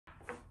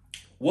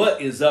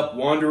What is up,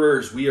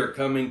 Wanderers? We are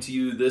coming to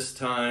you this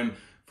time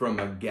from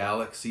a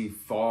galaxy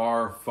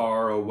far,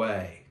 far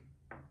away.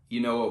 You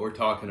know what we're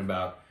talking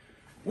about.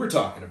 We're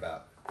talking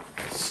about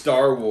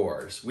Star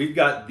Wars. We've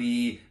got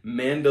the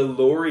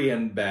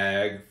Mandalorian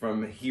bag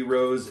from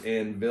Heroes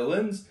and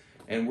Villains,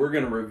 and we're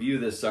going to review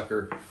this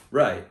sucker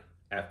right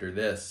after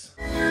this.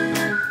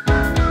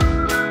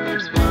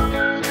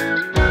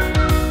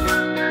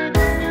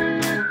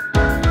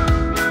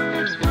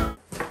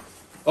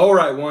 All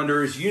right,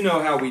 Wanderers, you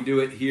know how we do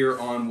it here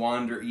on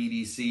Wander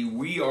EDC.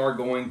 We are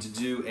going to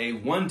do a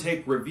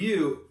one-take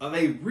review of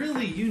a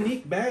really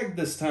unique bag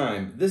this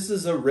time. This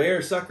is a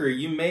rare sucker.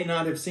 You may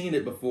not have seen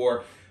it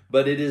before,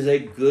 but it is a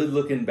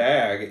good-looking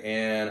bag,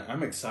 and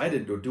I'm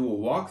excited to do a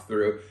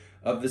walkthrough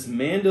of this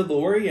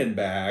Mandalorian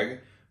bag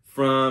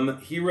from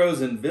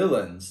Heroes and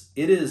Villains.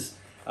 It is,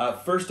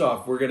 first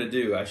off, we're going to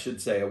do, I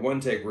should say, a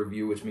one-take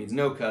review, which means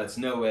no cuts,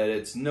 no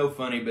edits, no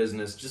funny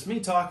business, just me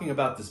talking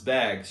about this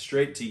bag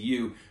straight to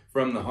you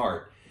from the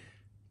heart.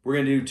 We're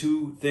going to do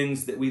two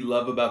things that we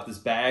love about this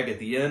bag at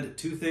the end,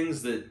 two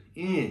things that,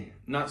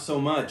 not so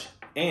much,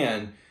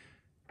 and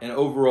an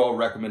overall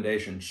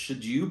recommendation.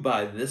 Should you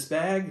buy this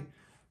bag?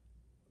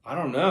 I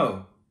don't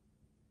know.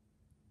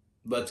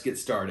 Let's get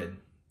started.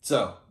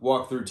 So,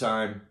 walkthrough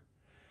time.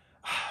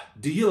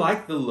 Do you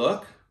like the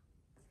look?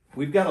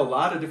 We've got a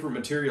lot of different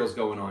materials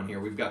going on here.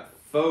 We've got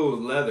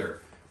faux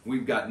leather.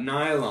 We've got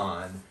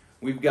nylon.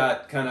 We've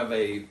got kind of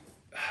a,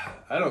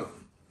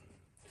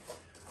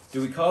 do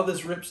we call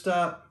this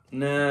ripstop?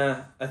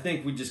 Nah, I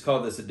think we just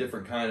call this a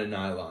different kind of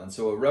nylon.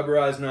 So a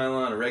rubberized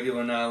nylon, a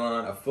regular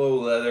nylon, a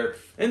faux leather,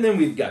 and then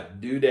we've got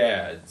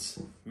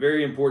doodads.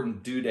 Very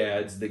important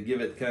doodads that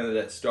give it kind of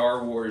that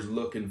Star Wars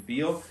look and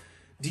feel.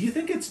 Do you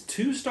think it's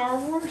too Star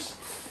Wars?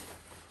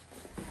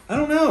 I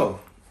don't know.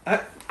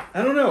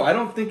 I don't know. I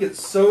don't think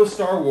it's so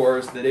Star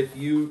Wars that if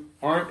you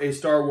aren't a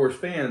Star Wars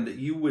fan that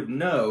you would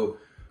know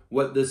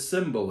what this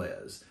symbol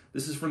is.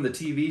 This is from the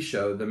TV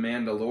show, The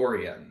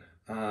Mandalorian.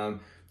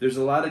 There's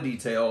a lot of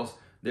details.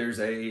 There's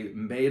a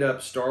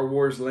made-up Star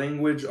Wars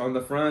language on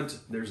the front.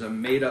 There's a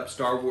made-up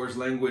Star Wars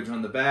language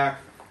on the back.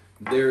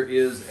 There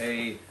is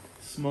a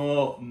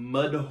small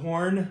mud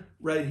horn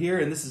right here,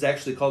 and this is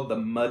actually called the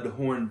mud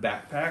horn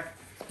backpack.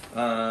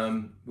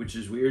 Which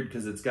is weird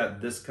because it's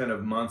got this kind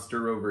of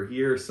monster over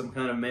here, some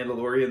kind of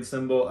Mandalorian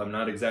symbol. I'm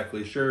not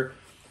exactly sure.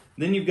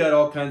 Then you've got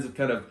all kinds of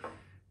kind of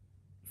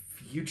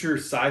future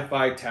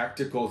sci-fi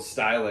tactical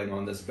styling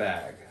on this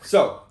bag.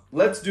 So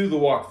let's do the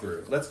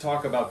walkthrough. Let's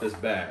talk about this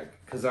bag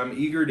because I'm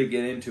eager to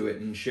get into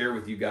it and share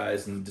with you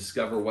guys and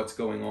discover what's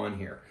going on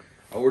here.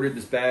 I ordered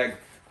this bag.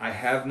 I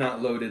have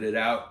not loaded it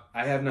out.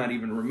 I have not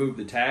even removed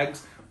the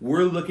tags.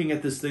 We're looking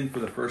at this thing for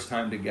the first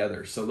time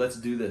together. So let's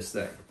do this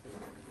thing.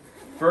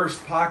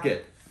 First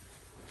pocket.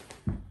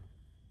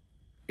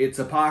 It's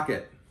a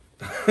pocket.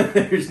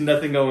 There's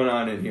nothing going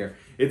on in here.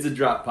 It's a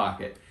drop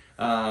pocket.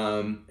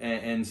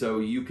 And so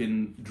you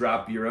can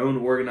drop your own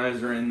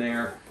organizer in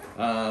there.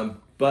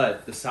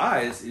 But the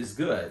size is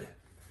good.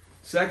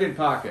 Second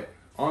pocket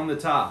on the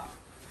top.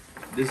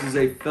 This is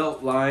a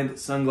felt-lined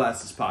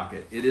sunglasses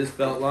pocket. It is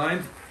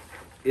felt-lined.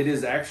 It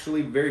is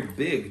actually very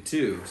big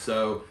too.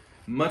 So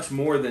much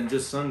more than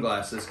just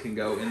sunglasses can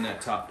go in that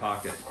top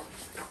pocket.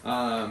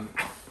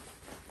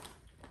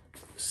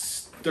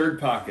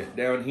 Third pocket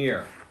down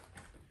here.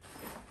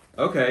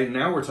 Okay,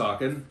 now we're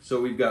talking.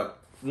 So we've got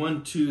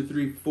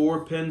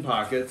 4 pin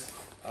pockets,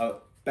 a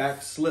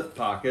back slip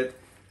pocket,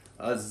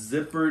 a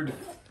zippered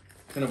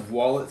kind of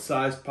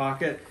wallet-sized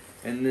pocket,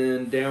 and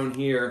then down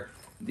here,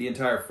 the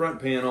entire front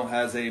panel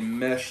has a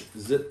mesh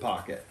zip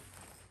pocket.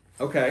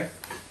 Okay,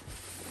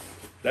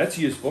 that's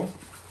useful.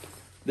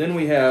 Then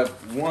we have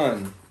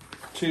 1,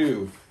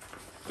 2,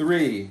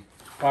 3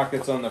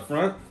 pockets on the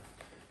front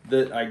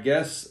that I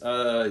guess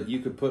you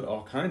could put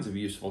all kinds of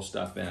useful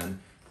stuff in.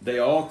 They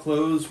all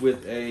close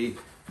with a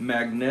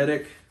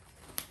magnetic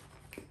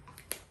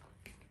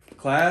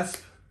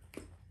clasp,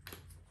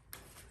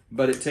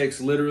 but it takes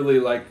literally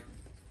like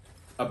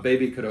a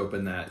baby could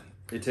open that.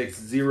 It takes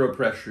zero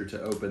pressure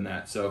to open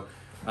that. So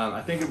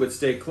I think it would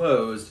stay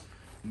closed,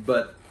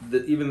 but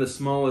even the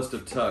smallest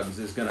of tugs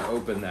is going to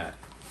open that.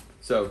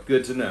 So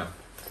good to know.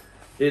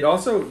 They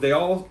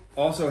all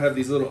also have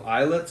these little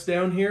eyelets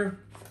down here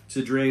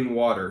to drain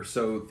water.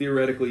 So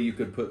theoretically you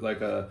could put like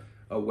a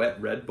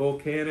wet Red Bull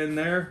can in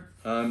there.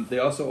 They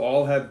also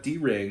all have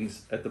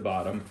D-rings at the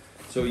bottom.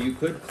 So you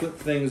could clip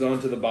things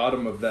onto the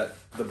bottom of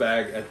the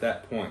bag at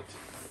that point.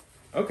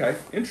 Okay,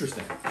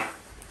 interesting.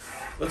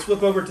 Let's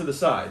flip over to the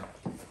side.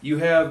 You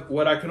have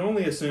what I can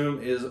only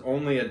assume is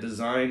only a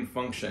design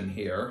function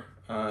here.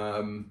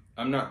 I'm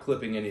not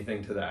clipping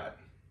anything to that.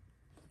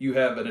 You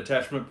have an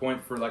attachment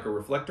point for like a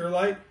reflector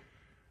light,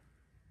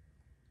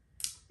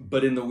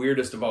 but in the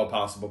weirdest of all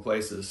possible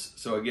places.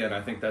 So again,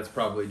 I think that's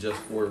probably just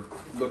for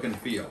look and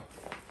feel.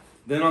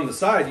 Then on the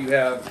side, you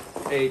have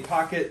a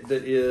pocket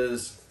that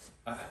is,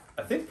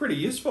 I think, pretty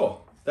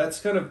useful. That's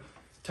kind of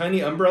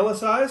tiny umbrella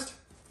sized.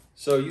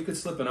 So you could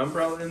slip an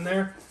umbrella in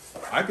there.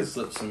 I could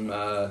slip some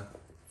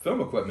film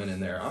equipment in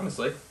there,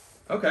 honestly.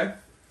 Okay.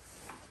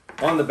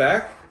 On the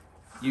back,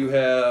 you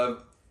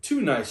have 2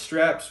 nice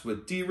straps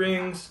with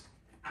D-rings,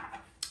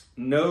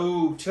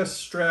 no chest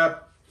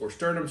strap or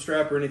sternum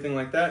strap or anything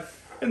like that,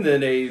 and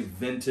then a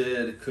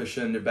vented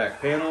cushioned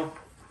back panel,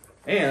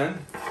 and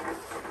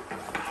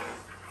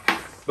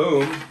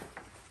boom,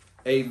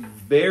 a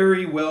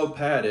very well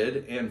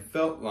padded and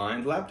felt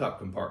lined laptop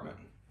compartment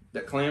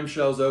that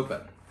clamshells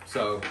open.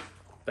 So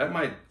that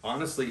might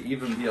honestly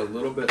even be a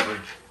little bit of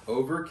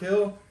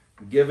overkill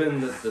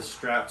given that the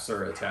straps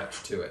are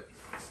attached to it.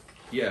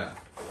 Yeah,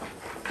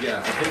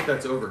 I think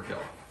that's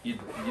overkill. You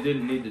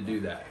didn't need to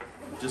do that.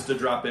 Just a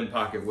drop-in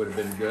pocket would have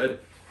been good.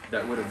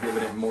 That would have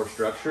given it more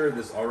structure.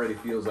 This already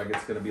feels like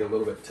it's going to be a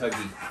little bit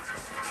tuggy.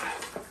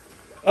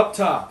 Up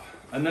top,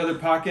 another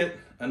pocket,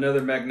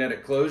 another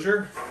magnetic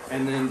closure,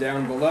 and then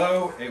down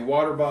below, a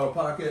water bottle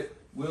pocket.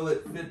 Will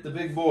it fit the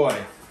big boy?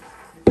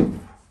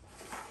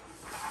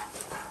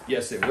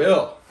 Yes, it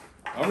will.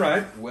 All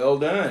right, well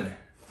done.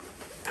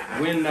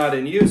 When not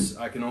in use,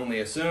 I can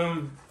only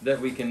assume that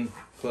we can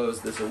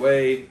close this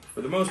away. For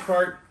the most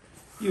part,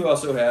 you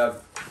also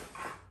have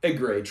a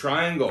gray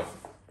triangle,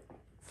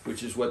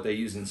 which is what they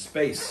use in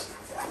space.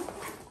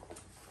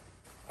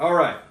 All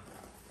right,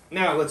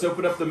 now let's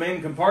open up the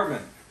main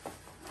compartment.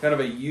 Kind of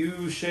a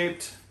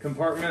U-shaped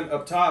compartment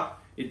up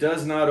top. It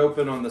does not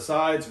open on the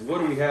sides. What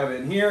do we have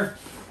in here?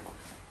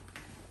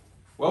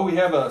 Well, we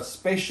have a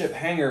spaceship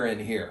hangar in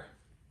here.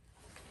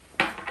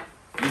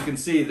 You can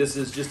see this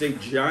is just a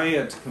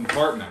giant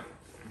compartment.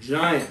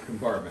 Giant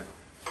compartment.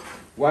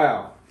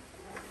 Wow.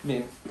 I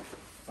mean,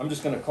 I'm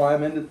just going to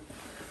climb into...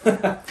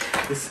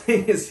 This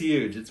thing is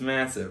huge. It's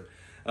massive.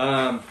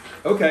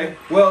 Okay.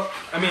 Well,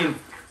 I mean,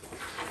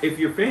 if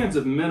you're fans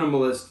of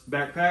minimalist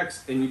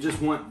backpacks and you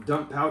just want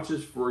dump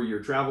pouches for your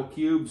travel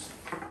cubes,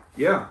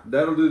 yeah,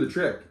 that'll do the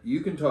trick.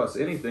 You can toss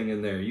anything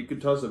in there. You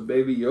could toss a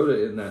baby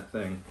Yoda in that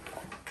thing.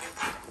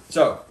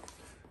 So,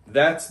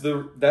 that's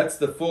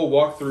the full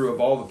walkthrough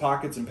of all the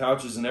pockets and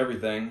pouches and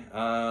everything.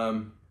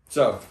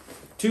 So,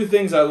 2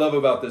 things I love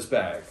about this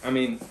bag. I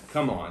mean,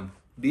 come on.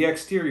 The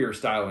exterior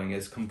styling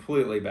is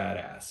completely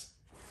badass.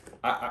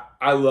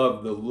 I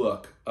love the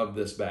look of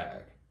this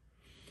bag.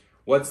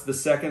 What's the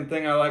second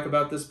thing I like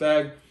about this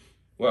bag?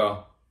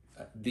 Well,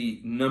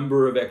 the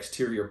number of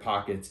exterior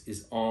pockets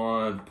is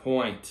on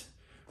point.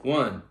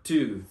 1,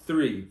 2,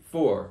 3,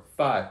 4,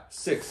 5,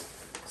 6,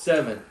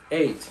 7,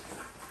 8.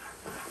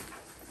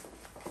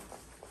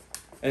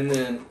 And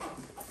then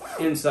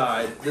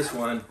inside this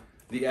one,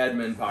 the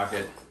admin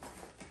pocket,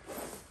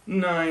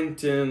 9,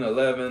 10,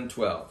 11,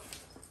 12.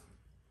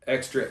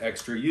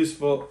 Extra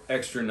useful,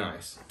 extra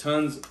nice.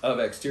 Tons of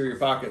exterior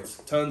pockets,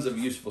 tons of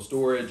useful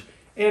storage,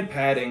 and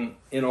padding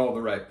in all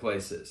the right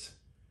places.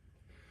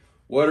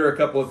 What are a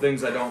couple of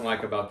things I don't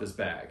like about this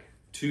bag?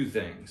 2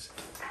 things.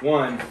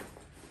 1,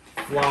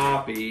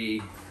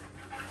 floppy.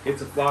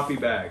 It's a floppy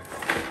bag.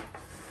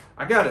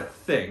 I gotta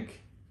think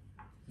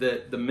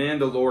that the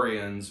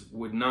Mandalorians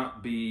would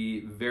not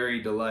be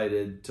very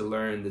delighted to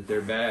learn that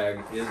their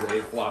bag is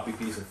a floppy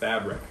piece of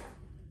fabric.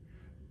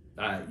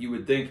 You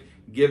would think,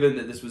 given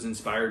that this was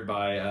inspired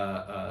by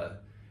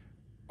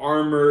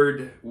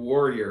armored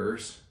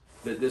warriors,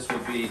 that this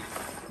would be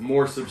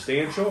more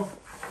substantial.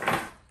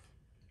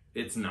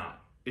 It's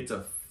not. It's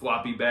a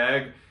floppy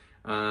bag.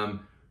 And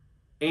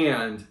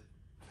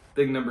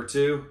thing number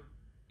 2,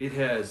 it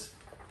has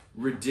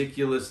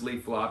ridiculously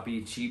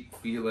floppy, cheap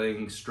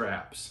feeling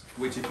straps,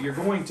 which if you're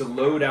going to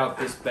load out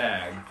this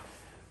bag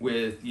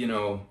with, you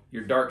know,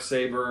 your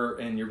Darksaber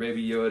and your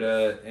Baby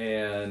Yoda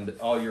and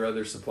all your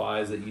other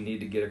supplies that you need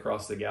to get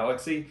across the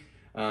galaxy,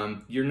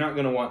 you're not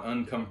going to want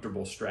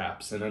uncomfortable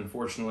straps. And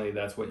unfortunately,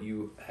 that's what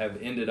you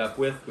have ended up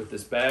with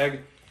this bag.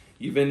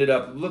 You've ended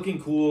up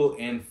looking cool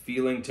and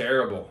feeling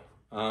terrible.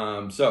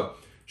 So,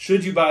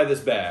 should you buy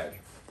this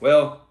bag?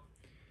 Well,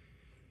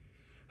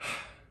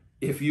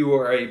 if you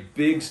are a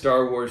big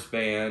Star Wars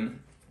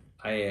fan,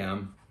 I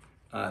am,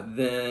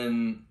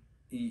 then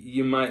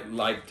you might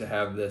like to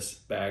have this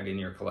bag in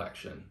your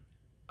collection.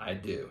 I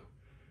do.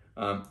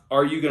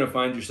 Are you going to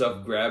find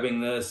yourself grabbing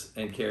this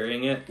and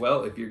carrying it?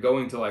 Well, if you're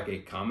going to like a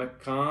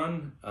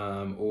Comic-Con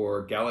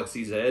or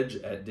Galaxy's Edge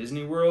at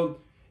Disney World,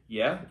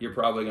 yeah, you're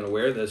probably going to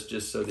wear this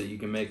just so that you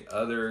can make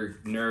other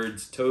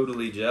nerds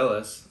totally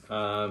jealous.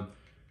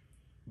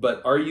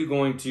 But are you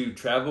going to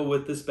travel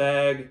with this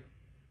bag?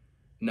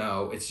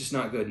 No, it's just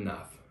not good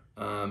enough.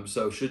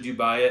 So should you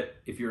buy it?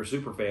 If you're a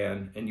super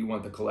fan and you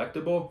want the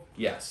collectible,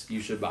 yes, you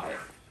should buy it.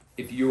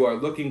 If you are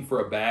looking for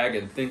a bag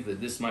and think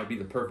that this might be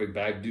the perfect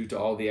bag due to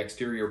all the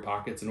exterior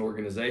pockets and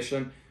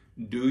organization,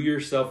 do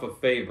yourself a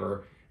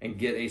favor and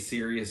get a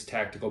serious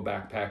tactical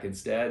backpack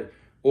instead.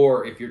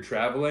 Or if you're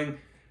traveling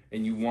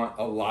and you want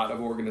a lot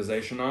of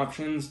organization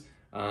options,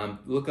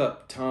 look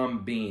up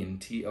Tom Bean,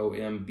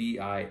 Tombihn,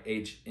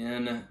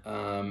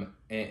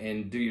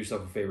 and do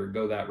yourself a favor.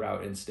 Go that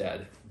route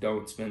instead.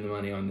 Don't spend the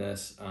money on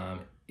this.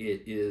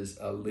 It is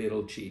a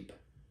little cheap.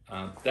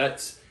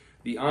 That's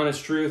the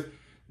honest truth.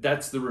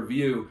 That's the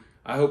review.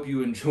 I hope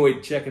you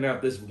enjoyed checking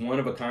out this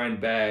one-of-a-kind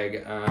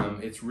bag.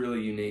 It's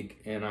really unique,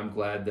 and I'm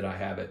glad that I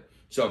have it.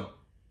 So,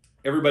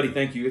 Everybody,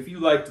 thank you. If you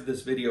liked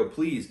this video,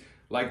 please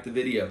like the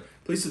video.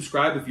 Please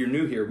subscribe if you're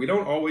new here. We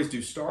don't always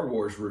do Star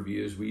Wars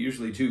reviews. We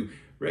usually do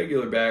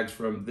regular bags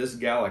from this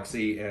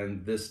galaxy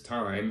and this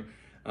time.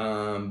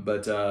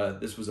 But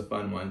this was a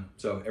fun one.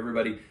 So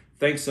everybody,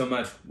 thanks so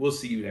much. We'll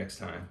see you next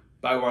time.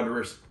 Bye,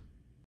 Wanderers.